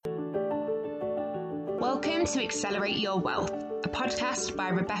Welcome to Accelerate Your Wealth, a podcast by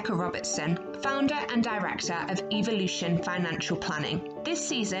Rebecca Robertson, founder and director of Evolution Financial Planning. This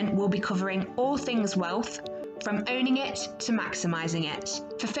season, we'll be covering all things wealth, from owning it to maximising it.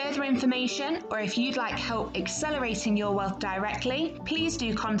 For further information, or if you'd like help accelerating your wealth directly, please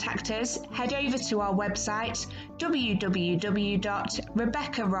do contact us. Head over to our website,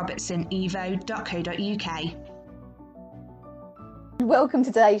 www.rebeccarobertsonevo.co.uk. Welcome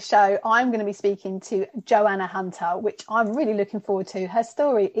to today's show. I'm going to be speaking to Joanna Hunter, which I'm really looking forward to. Her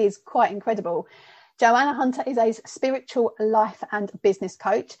story is quite incredible. Joanna Hunter is a spiritual life and business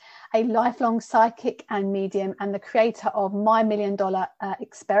coach, a lifelong psychic and medium, and the creator of My $1 Million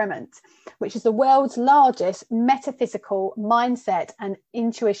Experiment, which is the world's largest metaphysical mindset and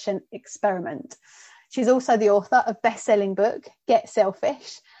intuition experiment. She's also the author of best-selling book, Get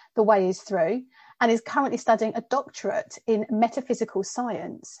Selfish, The Way Is Through, and is currently studying a doctorate in metaphysical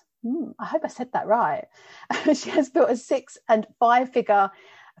science. I hope I said that right. She has built a six-figure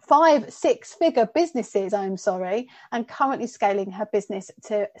businesses, and currently scaling her business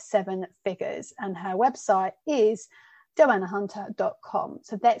to 7 figures. And her website is joannahunter.com.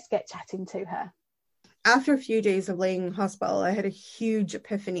 So let's get chatting to her. After a few days of laying in hospital, I had a huge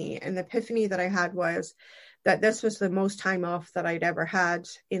epiphany. And the epiphany that I had was that this was the most time off that I'd ever had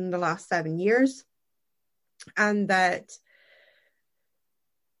in the last 7 years. And that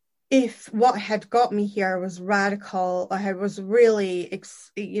if what had got me here was radical, I was really,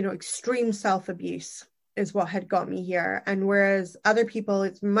 extreme self-abuse is what had got me here. And whereas other people,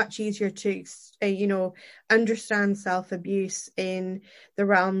 it's much easier to, understand self-abuse in the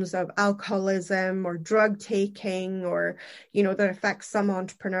realms of alcoholism or drug taking, or, that affects some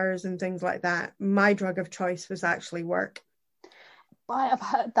entrepreneurs and things like that. My drug of choice was actually work. I have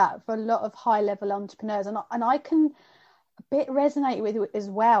heard that for a lot of high-level entrepreneurs, and I can a bit resonate with it as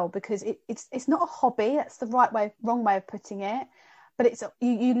well, because it's not a hobby. That's the wrong way of putting it. But it's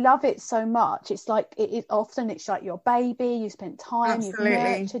you love it so much. It's like it's like your baby. You spent time, Absolutely.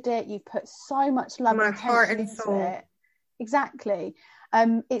 You've nurtured it, you've put so much love and heart and into soul. It. Exactly.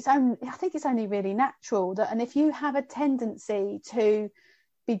 I think it's only really natural that, and if you have a tendency to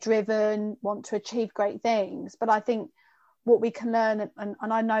be driven, want to achieve great things, but I think what we can learn, and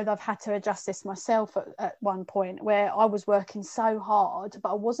I know that I've had to adjust this myself at one point, where I was working so hard,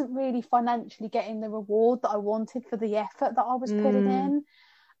 but I wasn't really financially getting the reward that I wanted for the effort that I was putting in.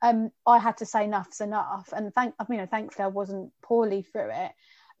 I had to say enough's enough, and thankfully I wasn't poorly through it.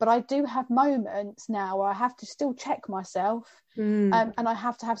 But I do have moments now where I have to still check myself, and I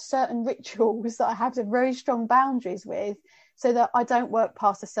have to have certain rituals that I have to very strong boundaries with, so that I don't work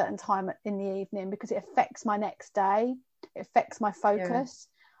past a certain time in the evening, because it affects my next day. It affects my focus.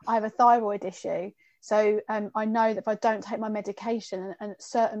 I have a thyroid issue, so I know that if I don't take my medication and at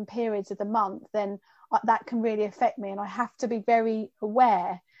certain periods of the month, then that can really affect me, and I have to be very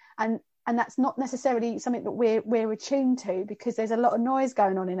aware. And that's not necessarily something that we're attuned to, because there's a lot of noise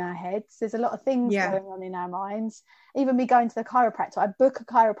going on in our heads. There's a lot of things going on in our minds. Even me going to the chiropractor, I book a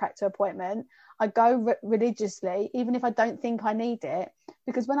chiropractor appointment. I go religiously, even if I don't think I need it,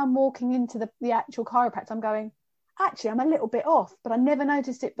 because when I'm walking into the actual chiropractor, I'm going, actually, I'm a little bit off, but I never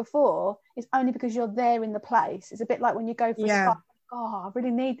noticed it before. It's only because you're there in the place. It's a bit like when you go for a spa. Oh, I really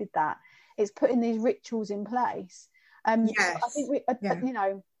needed that. It's putting these rituals in place. I think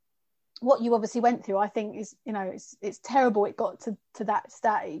what you obviously went through, I think is, it's terrible it got to that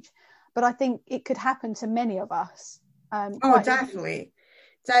stage, but I think it could happen to many of us. Definitely.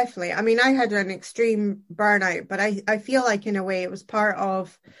 I mean, I had an extreme burnout, but I feel like in a way it was part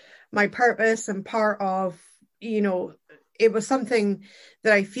of my purpose and part of, it was something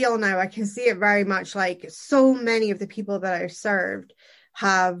that I feel now. I can see it very much, like so many of the people that I've served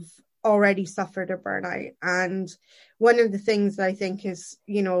have already suffered a burnout. And one of the things that I think is,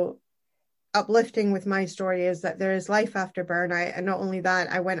 uplifting with my story is that there is life after burnout. And not only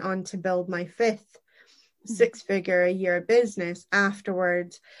that, I went on to build my 5th six-figure a year business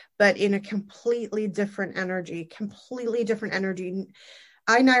afterwards, but in a completely different energy.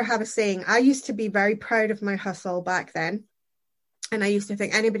 I now have a saying. I used to be very proud of my hustle back then. And I used to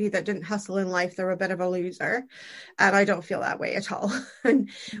think anybody that didn't hustle in life, they're a bit of a loser. And I don't feel that way at all. And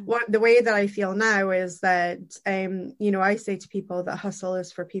the way that I feel now is that, I say to people that hustle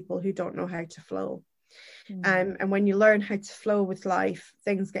is for people who don't know how to flow. And when you learn how to flow with life,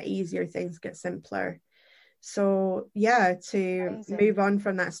 things get easier, things get simpler. So to move on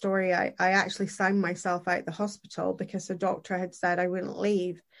from that story, I actually signed myself out the hospital because the doctor had said I wouldn't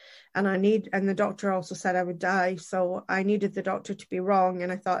leave, and the doctor also said I would die. So I needed the doctor to be wrong.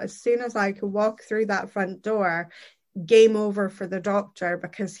 And I thought, as soon as I could walk through that front door, game over for the doctor,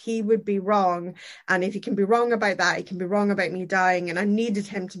 because he would be wrong. And if he can be wrong about that, he can be wrong about me dying. And I needed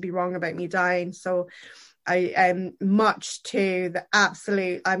him to be wrong about me dying. So I much to the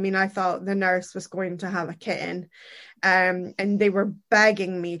absolute, I mean, I thought the nurse was going to have a kitten, and they were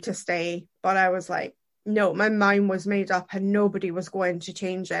begging me to stay, but I was like, no, my mind was made up and nobody was going to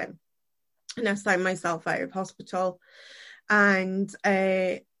change it. And I signed myself out of hospital, and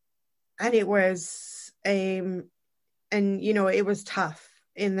it was and you know, it was tough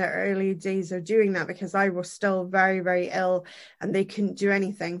in the early days of doing that, because I was still very, very ill, and they couldn't do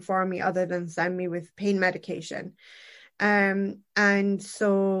anything for me other than send me with pain medication. And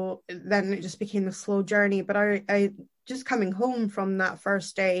so then it just became a slow journey. But I just coming home from that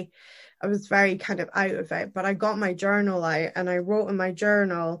first day, I was very kind of out of it. But I got my journal out, and I wrote in my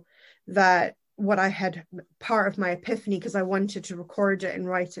journal that what I had, part of my epiphany, because I wanted to record it and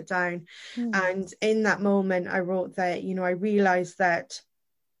write it down. And in that moment, I wrote that, you know, I realized that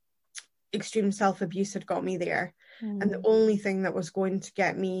extreme self-abuse had got me there, and the only thing that was going to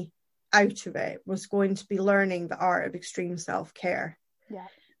get me out of it was going to be learning the art of extreme self-care.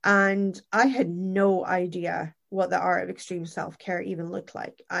 And I had no idea what the art of extreme self-care even looked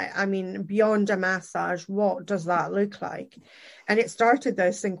like. I mean, beyond a massage, what does that look like? And it started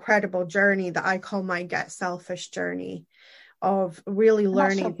this incredible journey that I call my Get Selfish journey, of really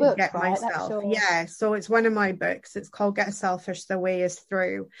learning to get myself. Yeah, so it's one of my books. It's called Get Selfish, The Way Is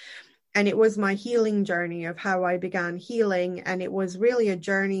Through. And it was my healing journey of how I began healing. And it was really a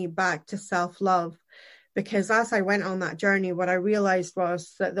journey back to self-love, because as I went on that journey, what I realized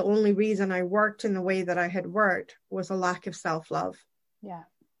was that the only reason I worked in the way that I had worked was a lack of self-love.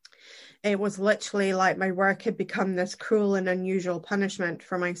 It was literally like my work had become this cruel and unusual punishment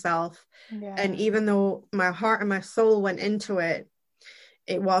for myself. And even though my heart and my soul went into it,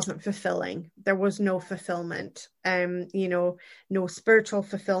 it wasn't fulfilling. There was no fulfillment, you know, no spiritual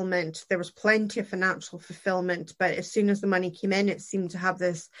fulfillment. There was plenty of financial fulfillment, but as soon as the money came in, it seemed to have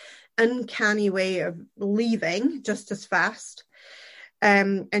this uncanny way of leaving just as fast.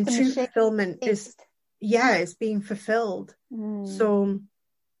 And true fulfillment is being fulfilled. So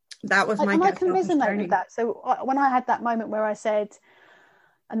that was my. And I can resonate with that. So when I had that moment where I said,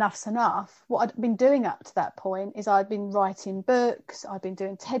 enough's enough, what I'd been doing up to that point is I'd been writing books, I'd been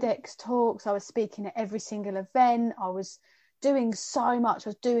doing TEDx talks, I was speaking at every single event, I was doing so much, I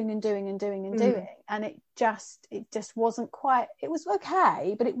was doing, and it just wasn't quite, it was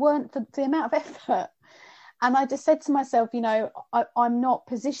okay, but it weren't for the amount of effort. And I just said to myself, you know, I'm not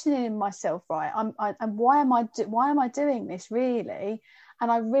positioning myself right. And why am I doing this really?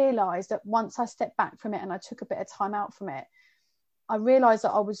 And I realised that once I stepped back from it and I took a bit of time out from it, I realised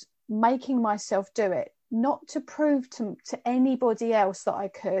that I was making myself do it, not to prove to anybody else that I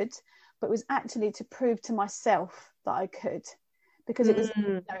could, but it was actually to prove to myself that I could. Because it was, you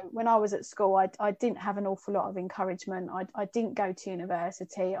know, when I was at school, I didn't have an awful lot of encouragement. I didn't go to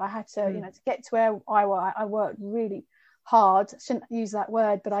university. I had to, you know, to get to where I worked really hard. I shouldn't use that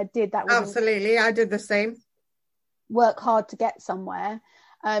word, but I did. That was absolutely. I did the same. Work hard to get somewhere.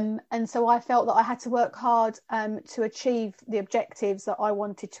 And so I felt that I had to work hard to achieve the objectives that I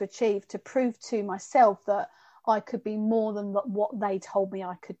wanted to achieve, to prove to myself that I could be more than what they told me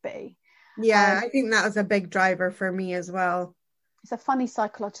I could be. Yeah, I think that was a big driver for me as well. It's a funny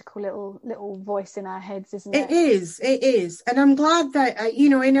psychological little voice in our heads, isn't it? It is. And I'm glad that, you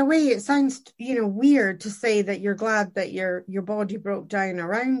know, in a way it sounds, you know, weird to say that you're glad that your body broke down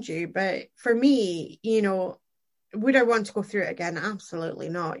around you. But for me, you know, would I want to go through it again? Absolutely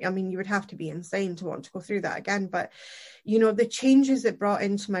not. I mean, you would have to be insane to want to go through that again. But, you know, the changes it brought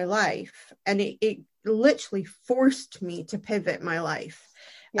into my life, and it literally forced me to pivot my life.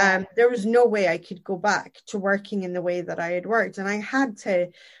 Yeah. There was no way I could go back to working in the way that I had worked. And I had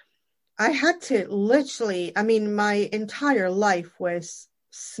to literally, I mean, my entire life was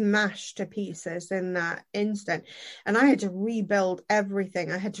smashed to pieces in that instant. And I had to rebuild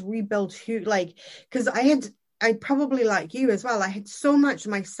everything. I had to rebuild because I probably, like you as well, I had so much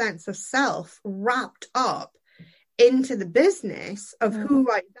of my sense of self wrapped up into the business of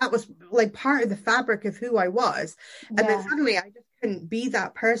that was like part of the fabric of who I was. And then suddenly I just couldn't be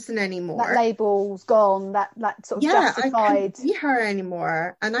that person anymore. That label's gone, that sort of justified. I couldn't be her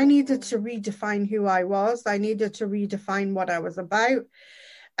anymore. And I needed to redefine who I was. I needed to redefine what I was about.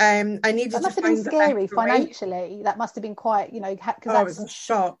 I needed that must have been scary financially. That must have been quite, you know, because it was a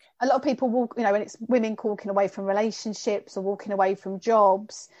shock. A lot of people walk, you know, when it's women walking away from relationships or walking away from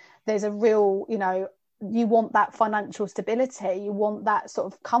jobs, there's a real, you know, you want that financial stability, you want that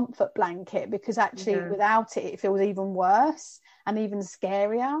sort of comfort blanket, because actually without it, it feels even worse. and even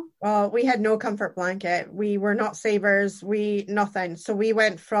scarier. Well, we had no comfort blanket. We were not savers. Nothing. So we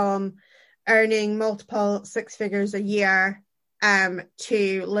went from earning multiple six figures a year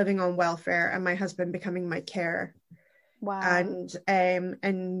to living on welfare, and my husband becoming my carer. Wow.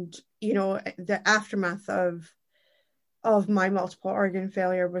 And you know, the aftermath of my multiple organ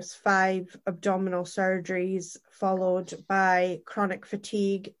failure was 5 abdominal surgeries, followed by chronic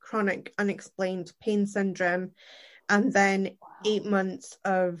fatigue, chronic unexplained pain syndrome, and then 8 months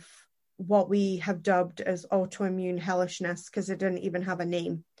of what we have dubbed as autoimmune hellishness, because it didn't even have a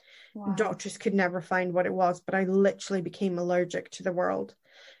name. Wow. Doctors could never find what it was, but I literally became allergic to the world.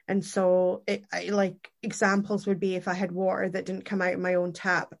 And so like examples would be, if I had water that didn't come out of my own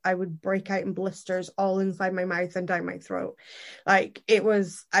tap, I would break out in blisters all inside my mouth and down my throat. Like it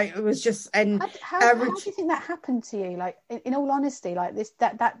was just, and how do you think that happened to you? Like in all honesty, like this,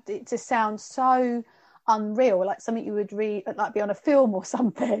 that it just sounds so unreal, like something you would read, like be on a film or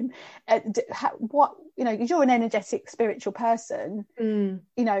something. What, you know, because you're an energetic spiritual person, you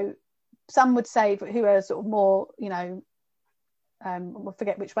know, some would say who are sort of more, you know, we'll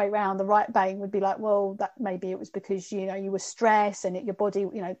forget which way round, the right vein would be like, well, that maybe it was because, you know, you were stressed and your body,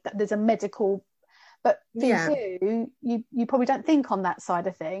 you know, there's a medical, but for you probably don't think on that side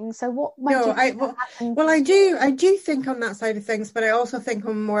of things. So what made you think that happened? Well, I do think on that side of things, but I also think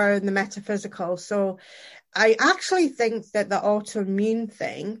on more in the metaphysical. So I actually think that the autoimmune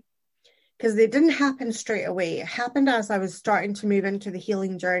thing, because it didn't happen straight away, it happened as I was starting to move into the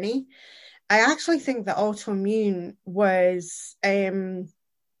healing journey. I actually think that autoimmune was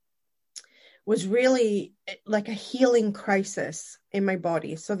really like a healing crisis in my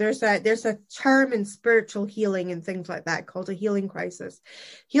body. So there's a term in spiritual healing and things like that called a healing crisis.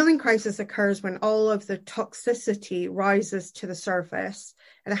 Healing crisis occurs when all of the toxicity rises to the surface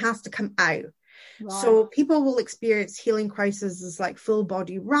and it has to come out. Right. So people will experience healing crises like full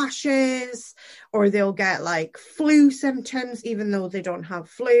body rashes, or they'll get like flu symptoms, even though they don't have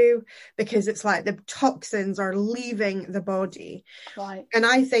flu, because it's like the toxins are leaving the body. Right. And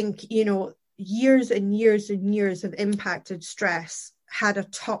I think, you know, years and years and years of impacted stress had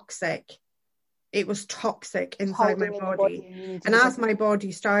it was toxic inside my body. And as my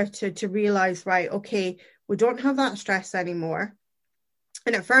body started to realize, right, okay, we don't have that stress anymore.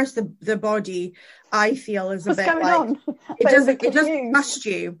 And at first, the body, I feel, is a bit like, it doesn't trust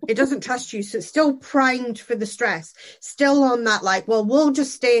you. It doesn't trust you. So it's still primed for the stress, still on that, like, well, we'll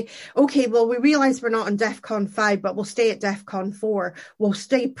just stay. Okay, well, we realize we're not on DEFCON 5, but we'll stay at DEFCON 4. We'll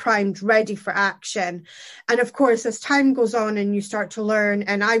stay primed, ready for action. And of course, as time goes on and you start to learn,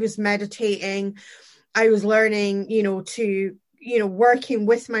 and I was meditating, I was learning, you know, to, you know, working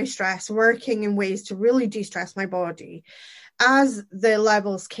with my stress, working in ways to really de-stress my body. As the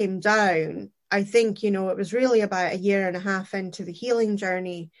levels came down, I think, you know, it was really about 1.5 years into the healing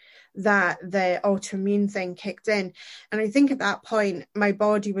journey that the autoimmune thing kicked in. And I think at that point, my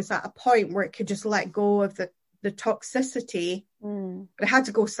body was at a point where it could just let go of the toxicity, but it had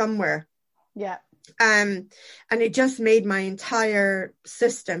to go somewhere. Yeah. And it just made my entire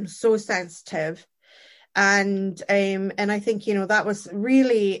system so sensitive. And I think, you know, that was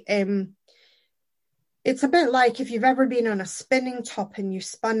really, it's a bit like if you've ever been on a spinning top and you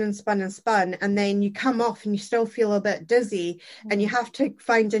spun and spun and spun, and then you come off and you still feel a bit dizzy, and you have to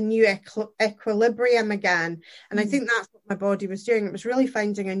find a new equilibrium again. And I think that's what my body was doing. It was really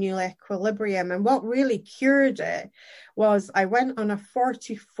finding a new equilibrium. And what really cured it was I went on a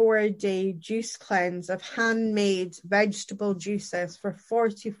 44-day juice cleanse of handmade vegetable juices for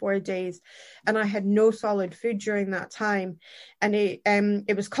 44 days. And I had no solid food during that time. And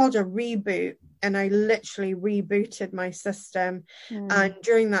it was called a reboot. And I literally rebooted my system. And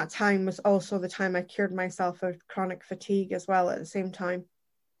during that time was also the time I cured myself of chronic fatigue as well at the same time.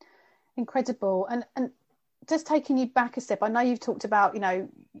 Incredible. And just taking you back a step, I know you've talked about, you know,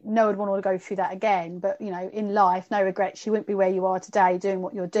 no one would want to go through that again, but, you know, in life, no regrets. You wouldn't be where you are today doing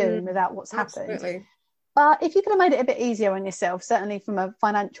what you're doing without what's happened. But if you could have made it a bit easier on yourself, certainly from a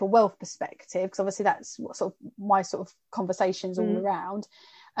financial wealth perspective, because obviously that's what sort of my sort of conversations all around.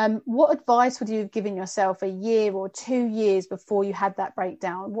 What advice would you have given yourself 1 year or 2 years before you had that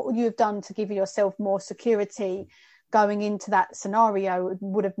breakdown? What would you have done to give yourself more security going into that scenario?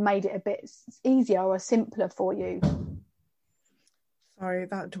 Would have made it a bit easier or simpler for you? Sorry,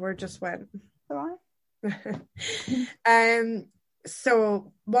 that door just went. All right.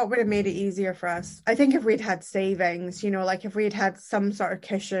 So what would have made it easier for us? I think if we'd had savings, you know, like if we'd had some sort of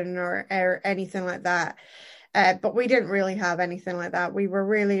cushion or anything like that. But we didn't really have anything like that. We were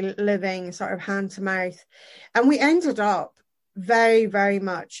really living sort of hand to mouth. And we ended up very, very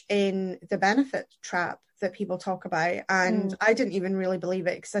much in the benefit trap that people talk about. And I didn't even really believe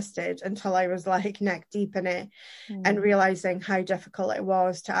it existed until I was like neck deep in it and realizing how difficult it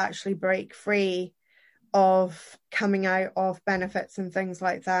was to actually break free of coming out of benefits and things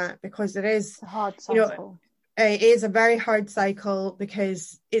like that, because it is a hard cycle. It is a very hard cycle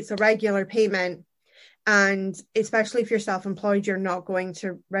because it's a regular payment. And especially if you're self-employed, you're not going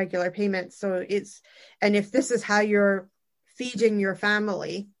to regular payments. So and if this is how you're feeding your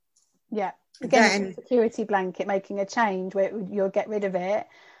family. Yeah. Again, it's a security blanket making a change where you'll get rid of it.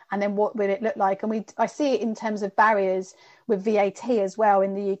 And then what will it look like? And I see it in terms of barriers with VAT as well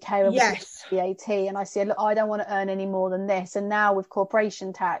in the UK. Yes. VAT. And I see, look, I don't want to earn any more than this. And now with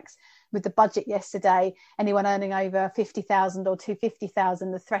corporation tax, with the budget yesterday, anyone earning over 50,000 or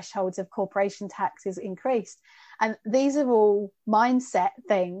 250,000, the thresholds of corporation tax is increased. And these are all mindset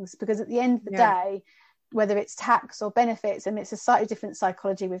things, because at the end of the day, whether it's tax or benefits, and it's a slightly different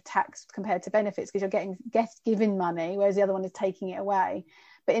psychology with tax compared to benefits, because you're given money, whereas the other one is taking it away.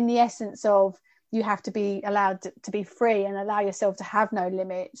 But in the essence of, you have to be allowed to be free and allow yourself to have no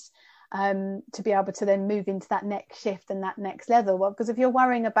limits, to be able to then move into that next shift and that next level. Well, because if you're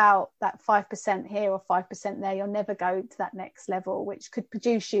worrying about that 5% here or 5% there, you'll never go to that next level, which could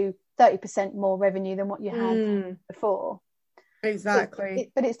produce you 30% more revenue than what you had before.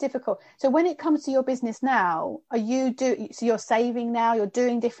 Exactly. But it's difficult. So when it comes to your business now, so you're saving now, you're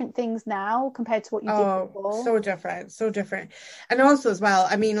doing different things now compared to what you did before? So different. And also as well,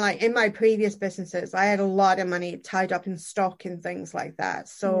 I mean, like in my previous businesses, I had a lot of money tied up in stock and things like that.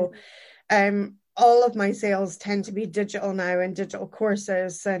 So all of my sales tend to be digital now, and digital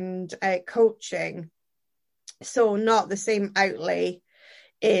courses and coaching. So not the same outlay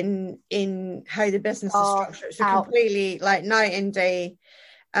in how the business is structured. So completely like night and day.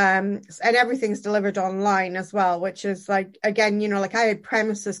 And everything's delivered online as well, which is like, again, like I had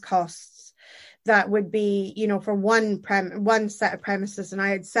premises costs that would be, for one set of premises, and I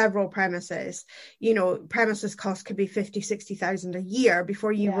had several premises, premises cost could be 50,000-60,000 a year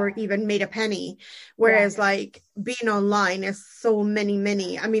before you were even made a penny. Whereas like being online is so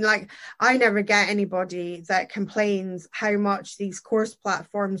many, I mean, like I never get anybody that complains how much these course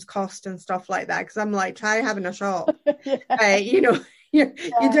platforms cost and stuff like that. Cause I'm like, try having a shop, you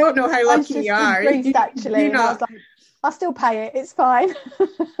don't know how lucky you are. Actually, I'll still pay it. It's fine.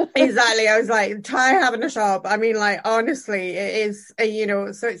 Exactly. I was like, try having a shop. I mean, like, honestly, it is,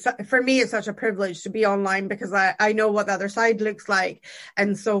 so it's, for me, it's such a privilege to be online, because I know what the other side looks like.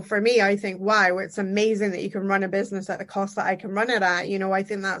 And so for me, I think, wow, it's amazing that you can run a business at the cost that I can run it at. I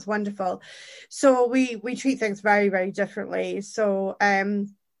think that's wonderful. So we treat things very, very differently. So, I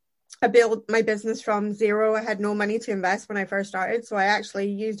built my business from zero. I had no money to invest when I first started. So I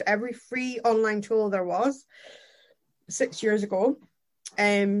actually used every free online tool there was 6 years ago.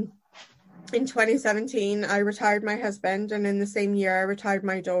 In 2017, I retired my husband, and in the same year, I retired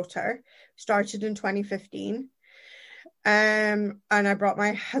my daughter. Started in 2015. And I brought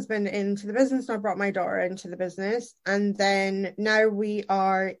my husband into the business, and I brought my daughter into the business. And then now we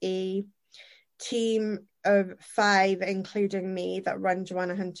are a team of 5, including me, that run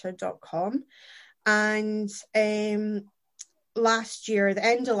JoannaHunter.com. And last year, the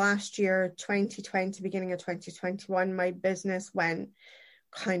end of last year, 2020, beginning of 2021, my business went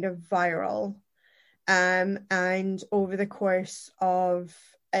kind of viral. And over the course of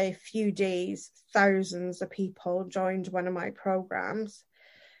a few days, thousands of people joined one of my programs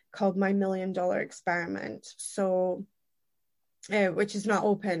called my $1 Million Experiment. So, which is not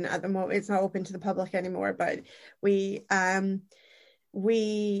open at the moment. It's not open to the public anymore, but we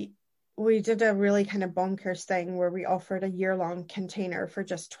did a really kind of bonkers thing where we offered a year-long container for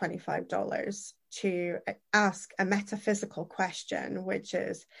just $25 to ask a metaphysical question, which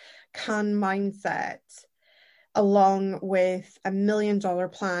is, can mindset, along with $1 million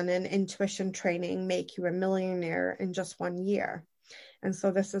plan and intuition training, make you a millionaire in just 1 year? And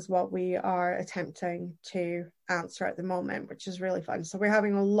so this is what we are attempting to answer at the moment, which is really fun. So we're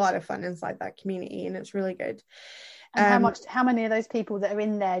having a lot of fun inside that community, and it's really good. And how many of those people that are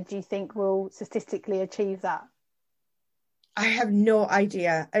in there do you think will statistically achieve that? I have no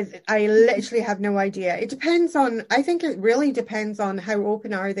idea. I literally have no idea. I think it really depends on how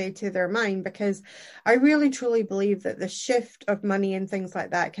open are they to their mind, because I really truly believe that the shift of money and things like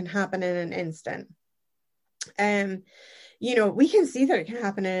that can happen in an instant. We can see that it can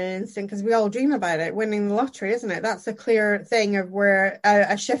happen in an instant because we all dream about it, winning the lottery, isn't it? That's a clear thing of where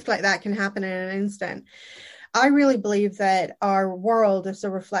a shift like that can happen in an instant. I really believe that our world is a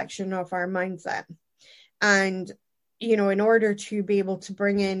reflection of our mindset. And, you know, in order to be able to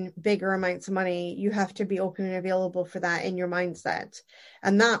bring in bigger amounts of money, you have to be open and available for that in your mindset.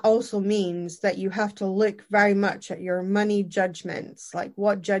 And that also means that you have to look very much at your money judgments, like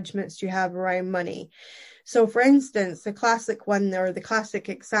what judgments do you have around money? So for instance, the classic one, or the classic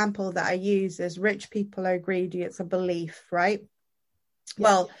example that I use is rich people are greedy. It's a belief, right? Yeah.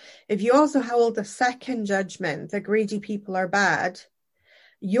 Well, if you also hold a second judgment that greedy people are bad,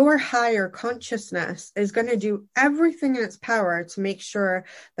 your higher consciousness is going to do everything in its power to make sure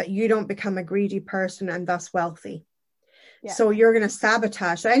that you don't become a greedy person and thus wealthy. Yeah. So you're going to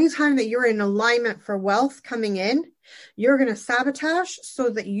sabotage. So anytime that you're in alignment for wealth coming in, you're going to sabotage so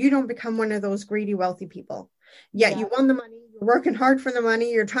that you don't become one of those greedy, wealthy people. Yet you want the money, you're working hard for the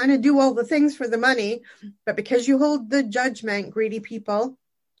money, you're trying to do all the things for the money, but because you hold the judgment, greedy people,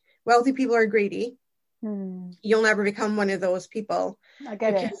 wealthy people are greedy, you'll never become one of those people. I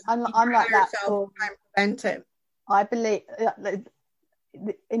get it. I'm like that. Prevent it. I believe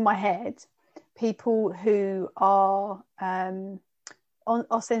in my head, people who are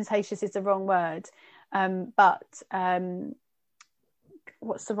ostentatious is the wrong word, but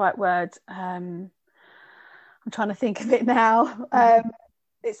what's the right word? I'm trying to think of it now.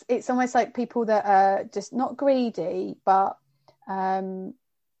 It's almost like people that are just not greedy, but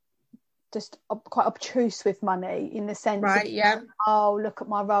just quite obtuse with money, in the sense right, of, yeah. Oh, look at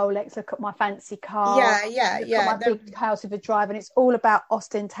my Rolex, look at my fancy car, look at my big house with a drive, and it's all about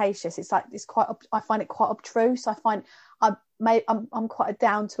ostentatious. It's like, I find it quite obtruse. I find I'm quite a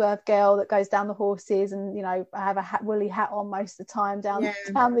down to earth girl that goes down the horses, and you know, I have a woolly hat on most of the time down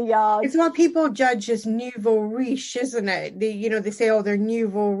the yard. It's what people judge as nouveau riche, isn't it? They say, oh, they're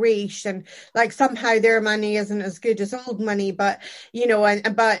nouveau riche, and like somehow their money isn't as good as old money, but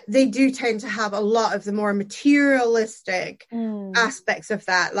but they do tend to have a lot of the more materialistic aspects of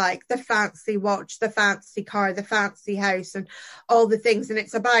that, like the fancy watch, the fancy car, the fancy house, and all the things. And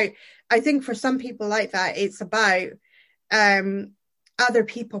it's about, I think for some people like that, it's about other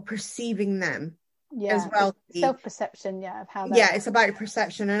people perceiving them as well. Self-perception, of how it's about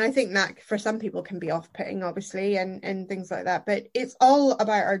perception. And I think that for some people can be off-putting, obviously, and things like that, but it's all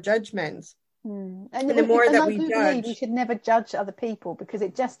about our judgments. And the more that we judge, you should never judge other people, because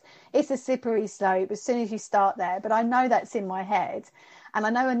it's a slippery slope as soon as you start there. But I know that's in my head. And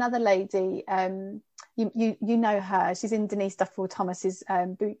I know another lady, you know her, she's in Denise Duffield Thomas's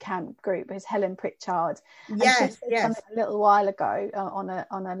boot camp group, is Helen Pritchard. Yes. A little while ago on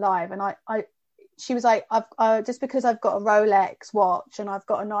a live, and she was like, I've just because I've got a Rolex watch and I've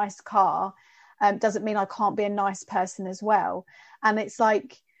got a nice car, doesn't mean I can't be a nice person as well. And it's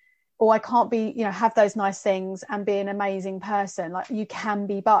like, or I can't be, have those nice things and be an amazing person. Like, you can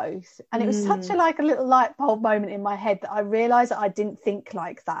be both. And it was such a little light bulb moment in my head that I realized that I didn't think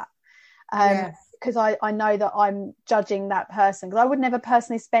like that. Because I know that I'm judging that person, because I would never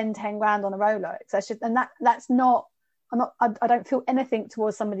personally spend 10 grand on a Rolex. I don't feel anything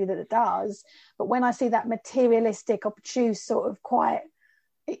towards somebody that does. But when I see that materialistic, obtuse sort of quiet,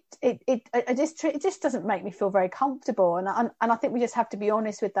 it just doesn't make me feel very comfortable. And I think we just have to be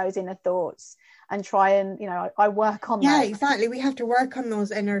honest with those inner thoughts and try and, I work on that. Yeah, exactly. We have to work on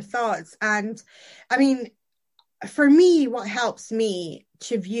those inner thoughts. And I mean, for me, what helps me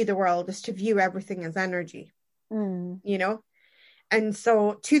to view the world is to view everything as energy, And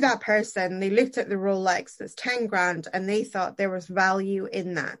so to that person, they looked at the Rolex that's 10 grand and they thought there was value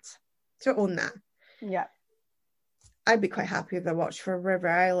in that, to own that. Yeah. I'd be quite happy with a watch for River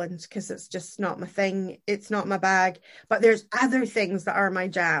Island, because it's just not my thing. It's not my bag. But there's other things that are my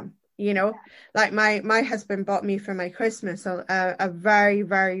jam, Like my husband bought me for my Christmas a very,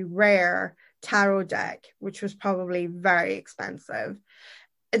 very rare tarot deck, which was probably very expensive.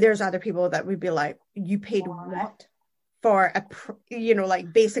 There's other people that would be like, you paid what for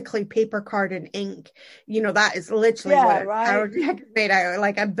like basically paper, card and ink, that is literally what a tarot deck is made out of,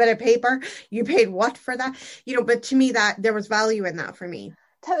 like a bit of paper. You paid what for that? But to me, that there was value in that for me.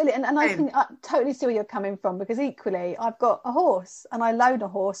 Totally. And I think I totally see where you're coming from, because equally I've got a horse and I loan a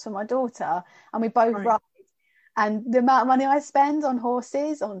horse for my daughter, and we both ride. And the amount of money I spend on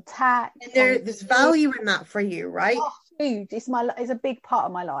horses, on tack, and there's value in that for you, right? Oh, huge. It's a big part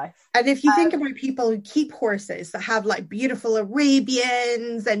of my life. And if you think about people who keep horses that have like beautiful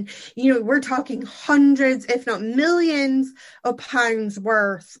Arabians, and we're talking hundreds, if not millions of pounds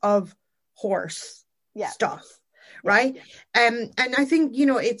worth of horse stuff, right? And I think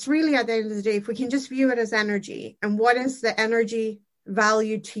it's really, at the end of the day, if we can just view it as energy, and what is the energy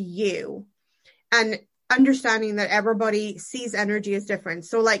value to you, and understanding that everybody sees energy as different.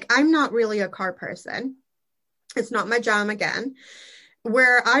 So like, I'm not really a car person. It's not my jam again.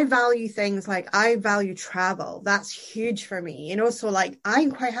 where I value things like I value travel, that's huge for me, you know. So like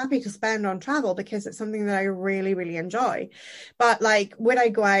I'm quite happy to spend on travel because it's something that I really, really enjoy. But like, would I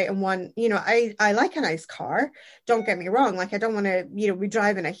go out and want, you know, I like a nice car, don't get me wrong, like I don't want to, you know, be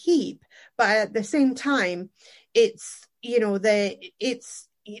driving a heap, but at the same time, it's, you know, it's,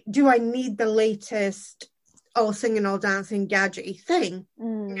 do I need the latest all singing, all dancing, gadgety thing?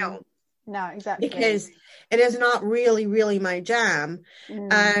 No. No, exactly. Because it is not really, really my jam.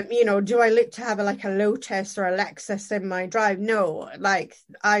 You know, do I look to have like a Lotus or a Lexus in my drive? No, like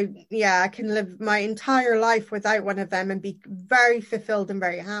I can live my entire life without one of them and be very fulfilled and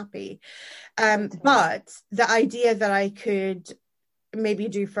very happy. But the idea that I could maybe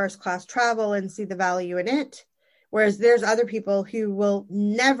do first class travel and see the value in it, whereas there's other people who will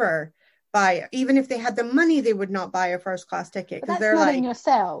never buy, even if they had the money, they would not buy a first class ticket because they're loving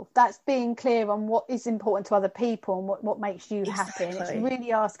yourself. That's being clear on what is important to other people and what makes you happy. And it's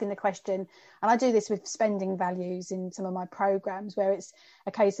really asking the question, and I do this with spending values in some of my programs, where it's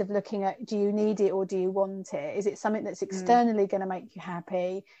a case of looking at, do you need it or do you want it? Is it something that's externally going to make you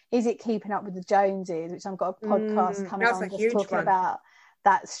happy? Is it keeping up with the Joneses, which I've got a podcast coming on just talking about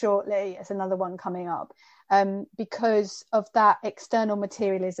that shortly. It's another one coming up. Because of that external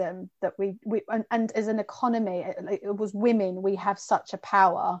materialism that we and as an economy, it was women, we have such a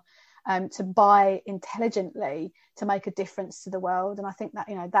power to buy intelligently to make a difference to the world. And I think that,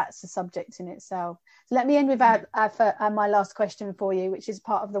 you know, that's a subject in itself. So let me end with my last question for you, which is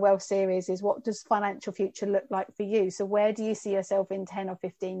part of the Wealth series, is what does financial future look like for you? So where do you see yourself in 10 or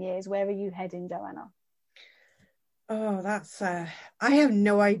 15 years? Where are you heading, Joanna? Oh, that's I have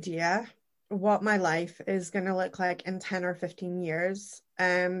no idea what my life is going to look like in 10 or 15 years,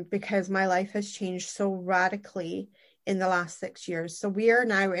 because my life has changed so radically in the last 6 years. So we are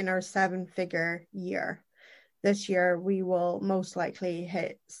now in our 7-figure year. This year we will most likely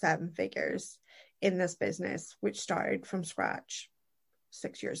hit 7 figures in this business, which started from scratch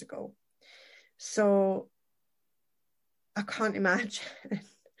 6 years ago. So I can't imagine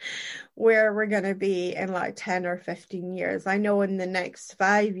where we're going to be in like 10 or 15 years. I know in the next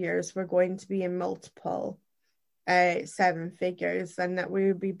 5 years, we're going to be in multiple 7 figures, and that we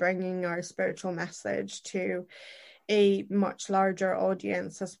will be bringing our spiritual message to a much larger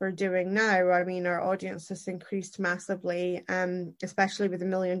audience as we're doing now. I mean, our audience has increased massively, especially with the $1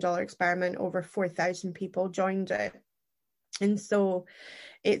 Million Experiment. Over 4,000 people joined it. And so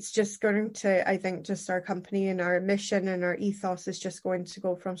it's just going to, I think, just our company and our mission and our ethos is just going to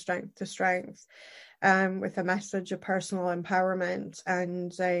go from strength to strength, with a message of personal empowerment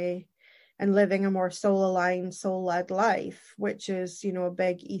and living a more soul-aligned, soul-led life, which is, you know, a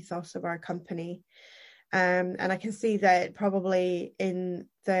big ethos of our company. And I can see that probably in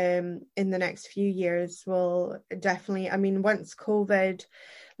the next few years will definitely, I mean, once COVID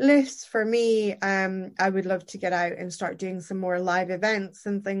lifts for me, I would love to get out and start doing some more live events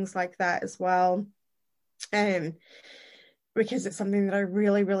and things like that as well. Because it's something that I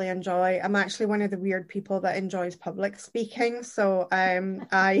really, really enjoy. I'm actually one of the weird people that enjoys public speaking. So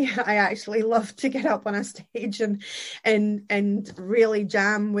I actually love to get up on a stage and really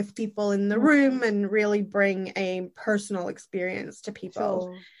jam with people in the room and really bring a personal experience to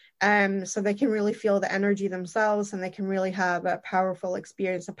people. Sure. So they can really feel the energy themselves, and they can really have a powerful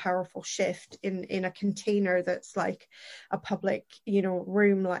experience, a powerful shift in a container that's like a public, you know,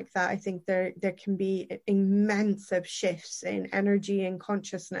 room like that. I think there can be immense shifts in energy and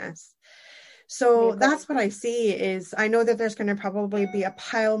consciousness. So that's what I see. Is I know that there's going to probably be a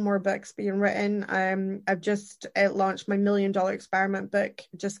pile more books being written. I've just launched my $1 Million Experiment book.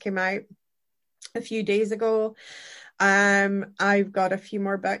 It just came out a few days ago. I've got a few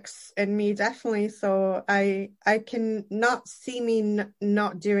more books in me, definitely. So I can not see me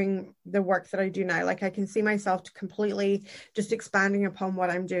not doing the work that I do now. Like I can see myself completely just expanding upon what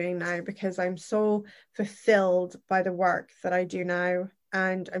I'm doing now, because I'm so fulfilled by the work that I do now.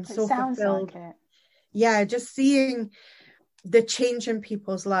 And I'm so fulfilled. Like it. Yeah, just seeing the change in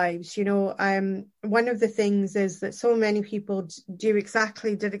people's lives. You know, one of the things is that so many people did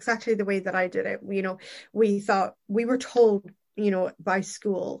exactly the way that I did it. You know, we were told, you know, by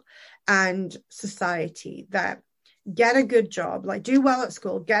school and society that get a good job, like do well at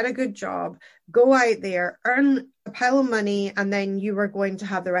school, get a good job, go out there, earn a pile of money, and then you are going to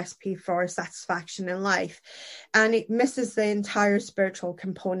have the recipe for satisfaction in life. And it misses the entire spiritual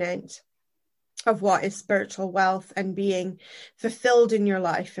component. of what is spiritual wealth, and being fulfilled in your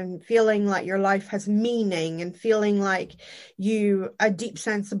life and feeling like your life has meaning and feeling like a deep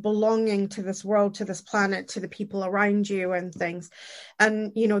sense of belonging to this world, to this planet, to the people around you and things.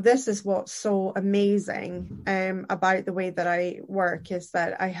 And, this is what's so amazing about the way that I work, is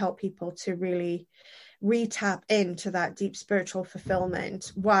that I help people to really re-tap into that deep spiritual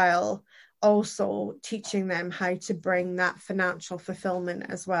fulfillment while also teaching them how to bring that financial fulfillment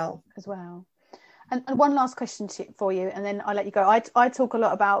as well. And one last question for you, and then I'll let you go. I talk a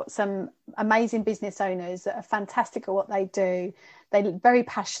lot about some amazing business owners that are fantastic at what they do. They're very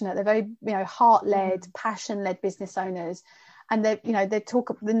passionate. They're very, heart-led, passion-led business owners. And they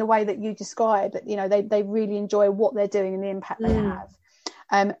talk in the way that you described, that, they really enjoy what they're doing and the impact they have.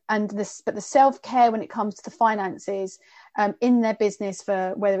 But the self-care when it comes to the finances in their business,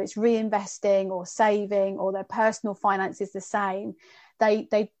 for whether it's reinvesting or saving or their personal finances, the same.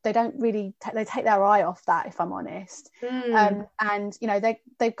 They don't really they take their eye off that, if I'm honest. And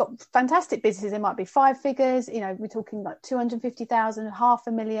they've got fantastic businesses. It might be 5 figures. We're talking like 250,000,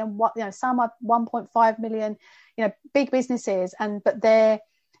 500,000. Some are 1.5 million. Big businesses, but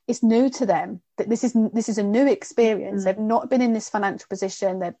it's new to them. That this is a new experience. They've not been in this financial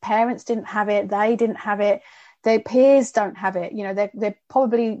position. Their parents didn't have it. They didn't have it. Their peers don't have it. They're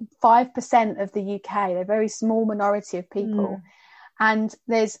probably 5% of the UK. They're a very small minority of people. And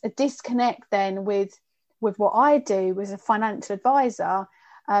there's a disconnect then with what I do as a financial advisor,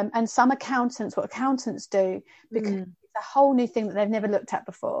 and some accountants, what accountants do, because it's a whole new thing that they've never looked at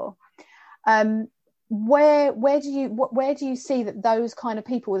before. Where do you see that those kind of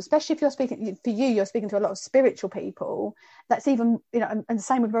people, especially if you're speaking to a lot of spiritual people, that's even, and the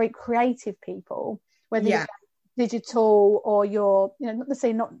same with very creative people, whether you're digital or you're, not to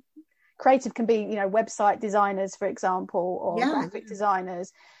say not creative, can be, website designers, for example, or graphic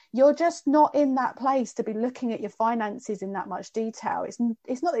designers. You're just not in that place to be looking at your finances in that much detail. It's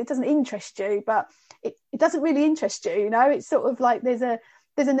not that it doesn't interest you, but it doesn't really interest you. It's sort of like there's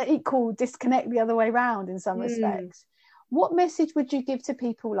an equal disconnect the other way around in some respects. What message would you give to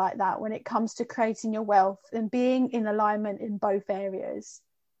people like that when it comes to creating your wealth and being in alignment in both areas?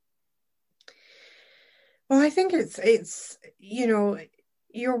 Well, I think it's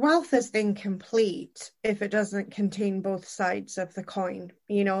your wealth is incomplete if it doesn't contain both sides of the coin.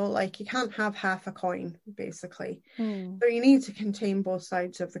 Like you can't have half a coin, basically. So you need to contain both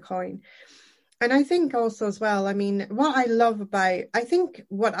sides of the coin. And I think also as well, what I love,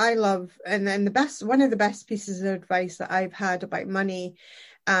 and then one of the best pieces of advice that I've had about money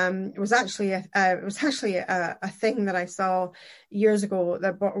was actually a thing that I saw years ago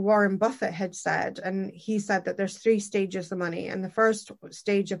that Warren Buffett had said. And he said that there's 3 stages of money. And the first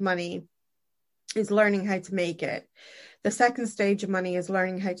stage of money is learning how to make it. The second stage of money is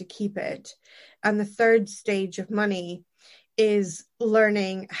learning how to keep it. And the third stage of money is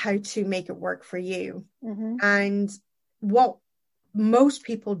learning how to make it work for you. And what most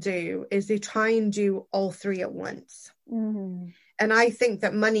people do is they try and do all 3 at once. And I think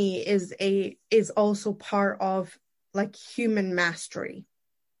that money is also part of like human mastery.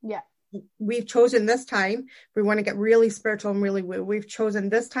 We've chosen this time, we want to get really spiritual and really woo. We've chosen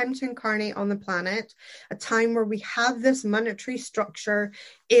this time to incarnate on the planet, a time where we have this monetary structure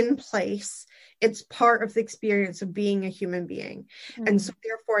in place. It's part of the experience of being a human being. And so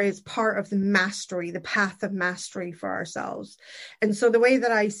therefore it's part of the mastery, the path of mastery for ourselves. And so the way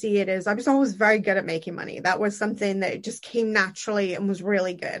that I see it is I was always very good at making money. That was something that just came naturally and was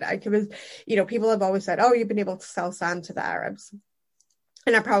really good. People have always said, oh, you've been able to sell sand to the Arabs.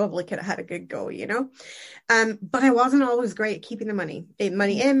 And I probably could have had a good go, but I wasn't always great at keeping the money in,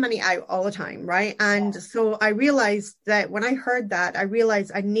 money out all the time. Right. And so I realized that when I heard that, I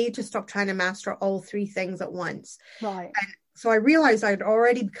realized I need to stop trying to master all 3 things at once. Right. And so I realized I'd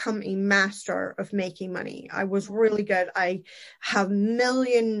already become a master of making money. I was really good. I have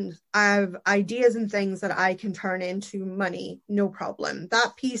millions of ideas and things that I can turn into money. No problem.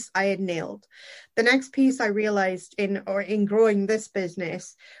 That piece I had nailed. The next piece I realized in growing this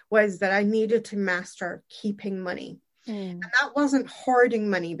business was that I needed to master keeping money. And that wasn't hoarding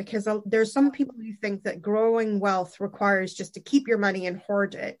money, because there's some people who think that growing wealth requires just to keep your money and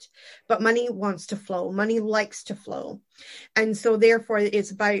hoard it. But money wants to flow. Money likes to flow. And so therefore it's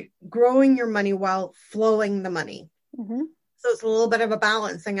about growing your money while flowing the money. So it's a little bit of a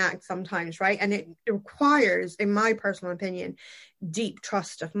balancing act sometimes, right? And it requires, in my personal opinion, deep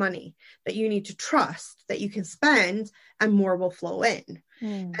trust of money, that you need to trust that you can spend and more will flow in.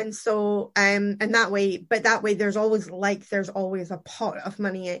 And so, and that way there's always a pot of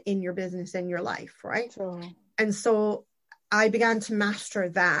money in your business, in your life, right? Sure. And so I began to master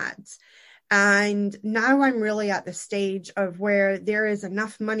that. And now I'm really at the stage of where there is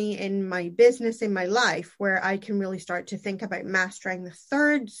enough money in my business, in my life, where I can really start to think about mastering the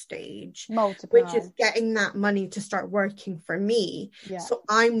third stage, Multiply. which is getting that money to start working for me. Yeah. So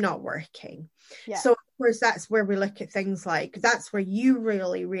I'm not working. Yeah. So of course, that's where we look at things like, that's where you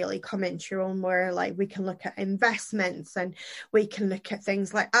really, really come into your own, where like we can look at investments, and we can look at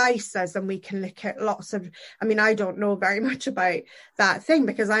things like ISAs, and we can look at lots of, I mean, I don't know very much about that thing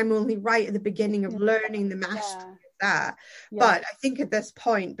because I'm only right at the beginning of learning the mastery of that. But I think at this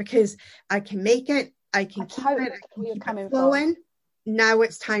point, because I can make it, I can keep it, I can keep it flowing. Now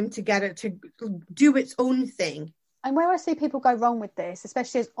it's time to get it to do its own thing. And where I see people go wrong with this,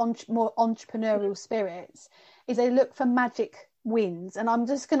 especially as more entrepreneurial spirits, is they look for magic wins. And I'm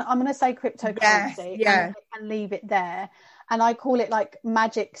gonna say cryptocurrency and leave it there. And I call it like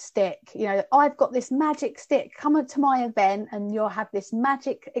magic stick. You know, I've got this magic stick. Come up to my event, and you'll have this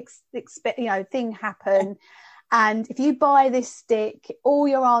magic thing happen. And if you buy this stick, all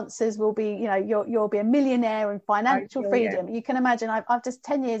your answers will be, you know, you'll be a millionaire and financial freedom. You can imagine. I've just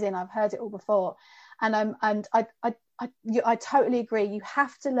 10 years in, I've heard it all before. And I totally agree. You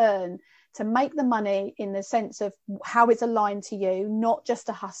have to learn to make the money in the sense of how it's aligned to you, not just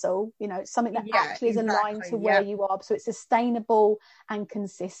a hustle. You know, it's something that actually is aligned to where you are, so it's sustainable and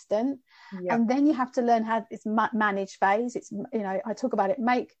consistent. And then you have to learn how it's manage phase. It's, you know, I talk about it: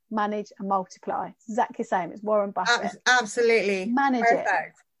 make, manage, and multiply. It's exactly the same. It's Warren Buffett. Absolutely, manage perfect.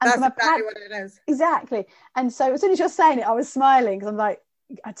 it. And that's exactly what it is. Exactly. And so as soon as you're saying it, I was smiling because I'm like,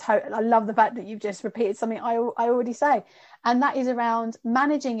 I love the fact that you've just repeated something I already say, and that is around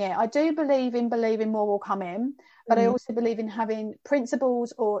managing it. I do believe in believing more will come in, but I also believe in having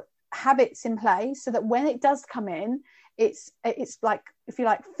principles or habits in place so that when it does come in, it's like, if you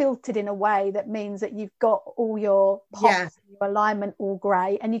like, filtered in a way that means that you've got all your pots, your alignment all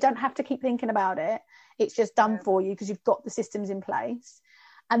grey, and you don't have to keep thinking about it. It's just done for you because you've got the systems in place.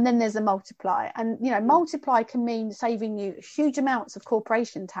 And then there's a multiply. And, you know, multiply can mean saving you huge amounts of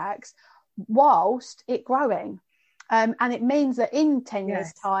corporation tax whilst it growing. And it means that in 10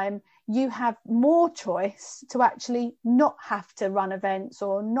 years' time, you have more choice to actually not have to run events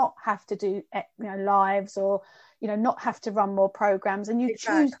or not have to do, you know, lives, or, you know, not have to run more programs. And you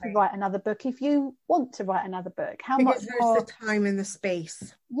choose to write another book if you want to write another book. Because there's the time and the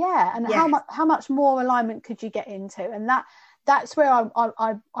space. Yeah. And how much more alignment could you get into? And that's where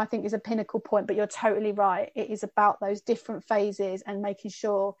I think is a pinnacle point. But you're totally right. It is about those different phases and making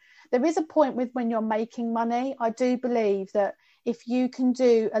sure there is a point with when you're making money. I do believe that if you can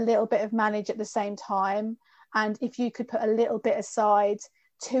do a little bit of manage at the same time, and if you could put a little bit aside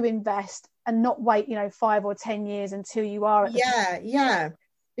to invest and not wait, you know, 5 or 10 years until you are at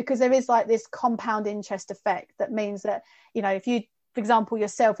because there is like this compound interest effect that means that, you know, if you, for example,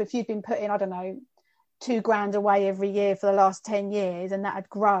 yourself, if you've been putting, I don't know, $2,000 away every year for the last 10 years and that had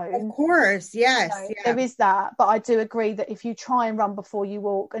grown, of course, yes, you know, there is that. But I do agree that if you try and run before you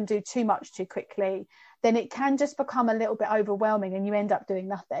walk and do too much too quickly, then it can just become a little bit overwhelming and you end up doing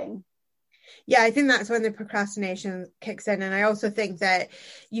nothing. Yeah, I think that's when the procrastination kicks in. And I also think that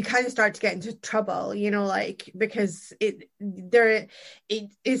you kind of start to get into trouble, you know, like, because it's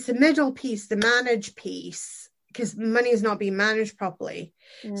the middle piece, the manage piece, because money is not being managed properly.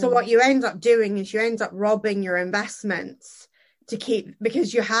 So what you end up doing is you end up robbing your investments to keep,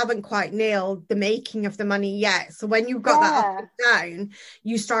 because you haven't quite nailed the making of the money yet. So when you've got that up and down,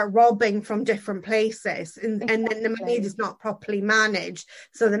 you start robbing from different places, and then the money is not properly managed.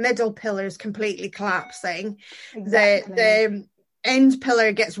 So the middle pillar is completely collapsing. The end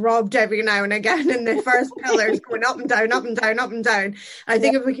pillar gets robbed every now and again, and the first pillar is going up and down, up and down, up and down. I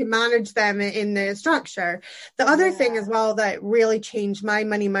think if we can manage them in the structure. The other thing as well that really changed my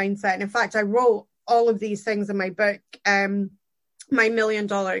money mindset, and in fact I wrote all of these things in my book, my $1 Million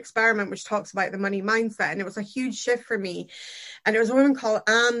Experiment, which talks about the money mindset, and it was a huge shift for me. And it was a woman called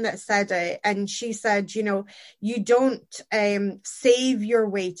Anne that said it, and she said, you know, you don't save your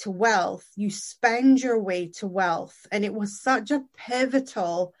way to wealth, you spend your way to wealth. And it was such a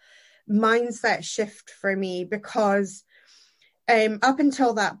pivotal mindset shift for me, because up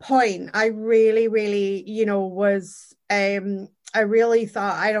until that point, I really, you know, was I really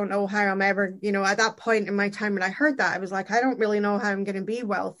thought, I don't know how I'm ever, you know, at that point in my time when I heard that, I was like, I don't really know how I'm going to be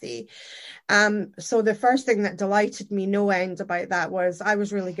wealthy. So the first thing that delighted me no end about that was I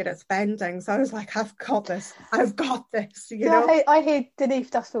was really good at spending. So I was like, I've got this, you know. I hear Denise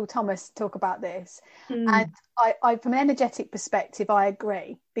Duffield Thomas talk about this. And I from an energetic perspective, I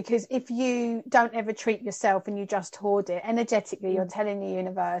agree, because if you don't ever treat yourself and you just hoard it, energetically, you're telling the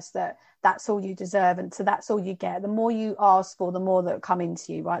universe that that's all you deserve, and so that's all you get. The more you ask for, the more that come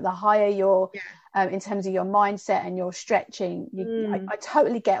into you, right? The higher your in terms of your mindset and your stretching. I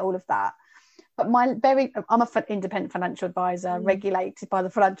totally get all of that. But I'm an independent financial advisor, regulated by the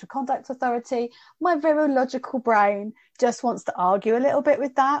Financial Conduct Authority. My very logical brain just wants to argue a little bit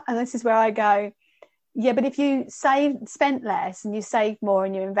with that, and this is where I go, yeah, but if you spent less and you saved more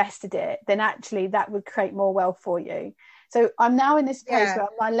and you invested it, then actually that would create more wealth for you. So I'm now in this place where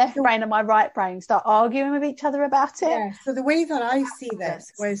my left brain and my right brain start arguing with each other about it. Yeah. So the way that I see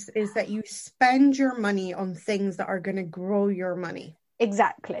this is that you spend your money on things that are going to grow your money.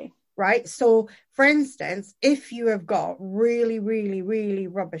 Exactly. Right. So for instance, if you have got really, really, really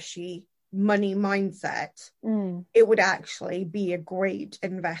rubbishy money mindset, it would actually be a great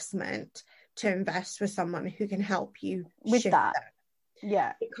investment to invest with someone who can help you with shift that.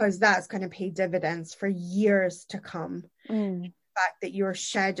 Yeah, because that's going to pay dividends for years to come. The fact that you're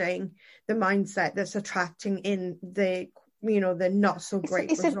shedding the mindset that's attracting in the not so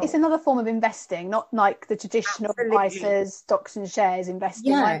great it's another form of investing, not like the traditional ISAs, stocks and shares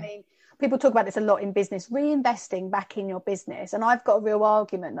investing. I mean, people talk about this a lot in business, reinvesting back in your business, and I've got a real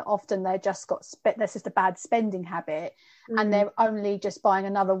argument that often there's just a bad spending habit, and they're only just buying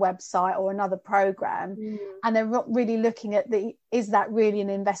another website or another program, and they're not really looking at is that really an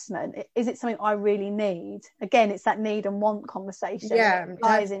investment? Is it something I really need? Again, it's that need and want conversation that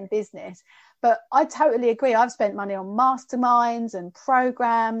applies in business. But I totally agree. I've spent money on masterminds and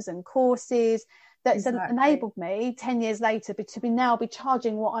programs and courses that's enabled me 10 years later to now be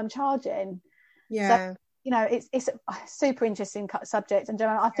charging what I'm charging. So, it's a super interesting subject. And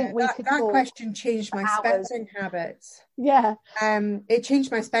Joanne, I think that question changed my spending habits. Yeah. It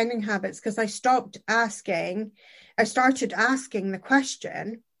changed my spending habits because I started asking the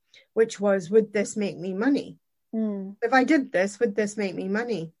question, which was, would this make me money? If I did this, would this make me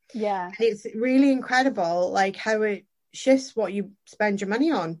money? Yeah. And it's really incredible, like how it shifts what you spend your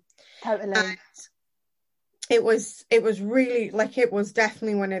money on. Totally. And it was really, like, it was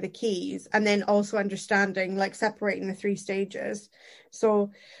definitely one of the keys. And then also understanding, like, separating the 3 stages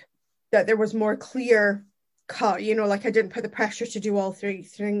so that there was more clear cut, like I didn't put the pressure to do all three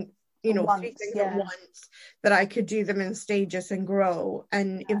things at once, that I could do them in stages and grow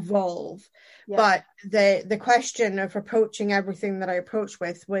and evolve. But the question of approaching everything that I approach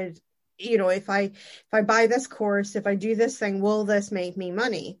with would, if I buy this course, if I do this thing, will this make me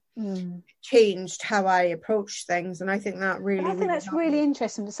money? Changed how I approach things, and I think that really. And I think that's really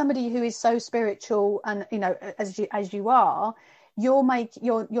interesting. For somebody who is so spiritual, and as you are,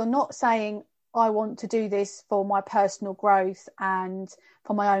 you're not saying, I want to do this for my personal growth and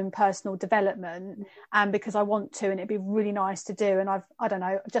for my own personal development, and because I want to, and it'd be really nice to do. And I don't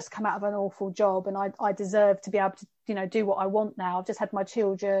know, just come out of an awful job, and I deserve to be able to, do what I want now. I've just had my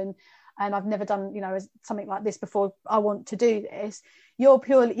children, and I've never done, something like this before. I want to do this. You're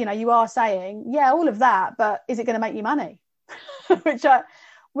purely, you are saying, all of that, but is it going to make you money? which I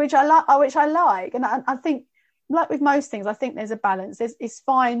like. And I think, like with most things, I think there's a balance. It's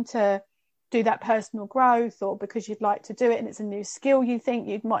fine to do that personal growth, or because you'd like to do it and it's a new skill you think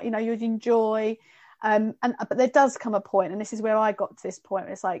you'd enjoy. But there does come a point, and this is where I got to this point,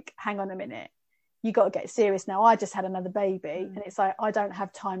 where it's like, hang on a minute, you got to get serious now. I just had another baby, and it's like, I don't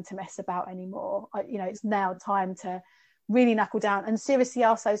have time to mess about anymore. It's now time to really knuckle down and seriously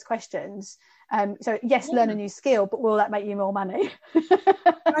ask those questions. So yes, learn a new skill, but will that make you more money?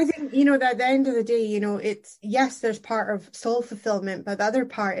 I think, that at the end of the day, it's, yes, there's part of soul fulfillment, but the other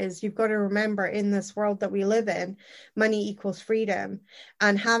part is you've got to remember, in this world that we live in, money equals freedom,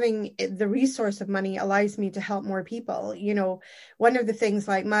 and having the resource of money allows me to help more people. One of the things,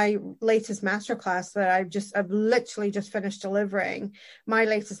 like my latest masterclass that I've literally just finished delivering, my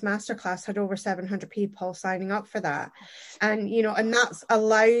latest masterclass had over 700 people signing up for that. And, and that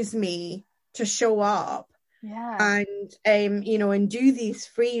allows me to show up and and do these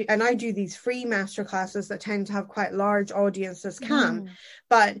free, and I do these free masterclasses that tend to have quite large audiences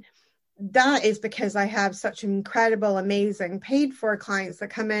but that is because I have such incredible, amazing paid for clients that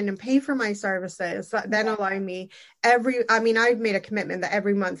come in and pay for my services that then allow me I've made a commitment that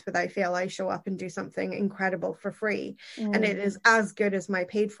every month without fail I show up and do something incredible for free, and it is as good as my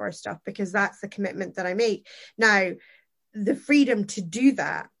paid for stuff, because that's the commitment that I make. Now, the freedom to do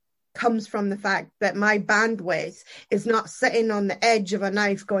that comes from the fact that my bandwidth is not sitting on the edge of a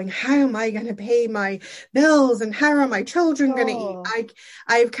knife going, how am I going to pay my bills and how are my children going to eat?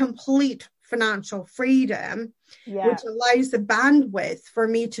 I have complete financial freedom, Yeah. which allows the bandwidth for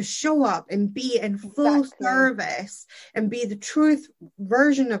me to show up and be in full service and be the truth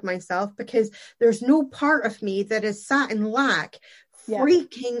version of myself, because there's no part of me that is sat in lack,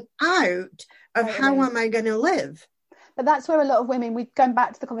 freaking out of how am I going to live. But that's where a lot of women, we're going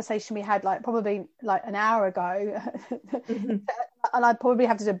back to the conversation we had probably an hour ago, and I'd probably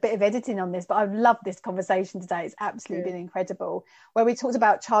have to do a bit of editing on this, but I've loved this conversation today. It's absolutely been incredible, where we talked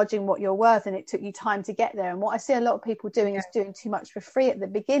about charging what you're worth, and it took you time to get there. And what I see a lot of people doing is doing too much for free at the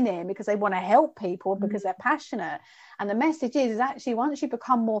beginning because they want to help people, because they're passionate. And the message is actually, once you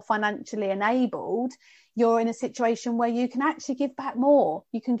become more financially enabled, you're in a situation where you can actually give back more.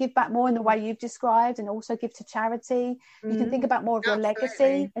 You can give back more in the way you've described, and also give to charity. You can think about more of your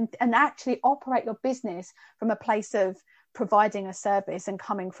legacy and actually operate your business from a place of providing a service and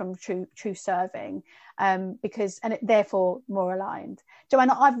coming from true serving, therefore more aligned.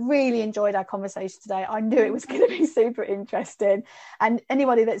 Joanna, I've really enjoyed our conversation today. I knew it was going to be super interesting, and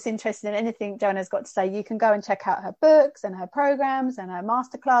anybody that's interested in anything Joanna's got to say, you can go and check out her books and her programs and her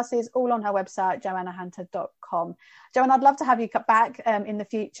masterclasses, all on her website, joannahunter.com. Joanna, I'd love to have you back in the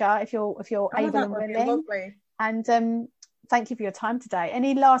future if you're able and willing. And thank you for your time today.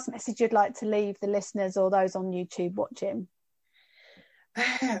 Any last message you'd like to leave the listeners or those on YouTube watching?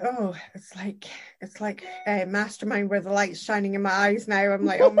 It's like a mastermind where the light's shining in my eyes now. I'm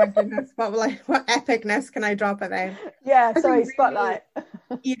like, oh my goodness, what epicness can I drop at them? Yeah, sorry, spotlight.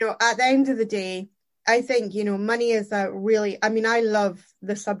 At the end of the day, I think, money is I love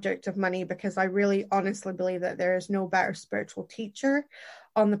the subject of money, because I really honestly believe that there is no better spiritual teacher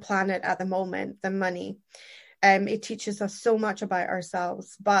on the planet at the moment than money. It teaches us so much about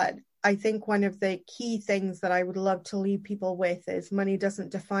ourselves, but I think one of the key things that I would love to leave people with is money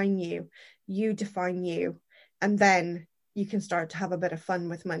doesn't define you, you define you. And then you can start to have a bit of fun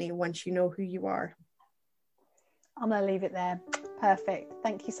with money once you know who you are. I'm going to leave it there. Perfect.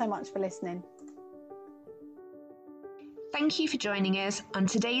 Thank you so much for listening. Thank you for joining us on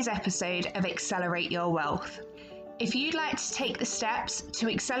today's episode of Accelerate Your Wealth. If you'd like to take the steps to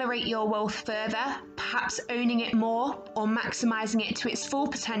accelerate your wealth further, perhaps owning it more or maximising it to its full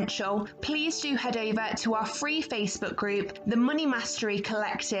potential, please do head over to our free Facebook group, the Money Mastery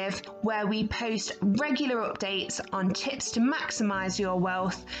Collective, where we post regular updates on tips to maximise your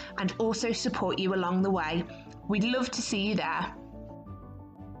wealth and also support you along the way. We'd love to see you there.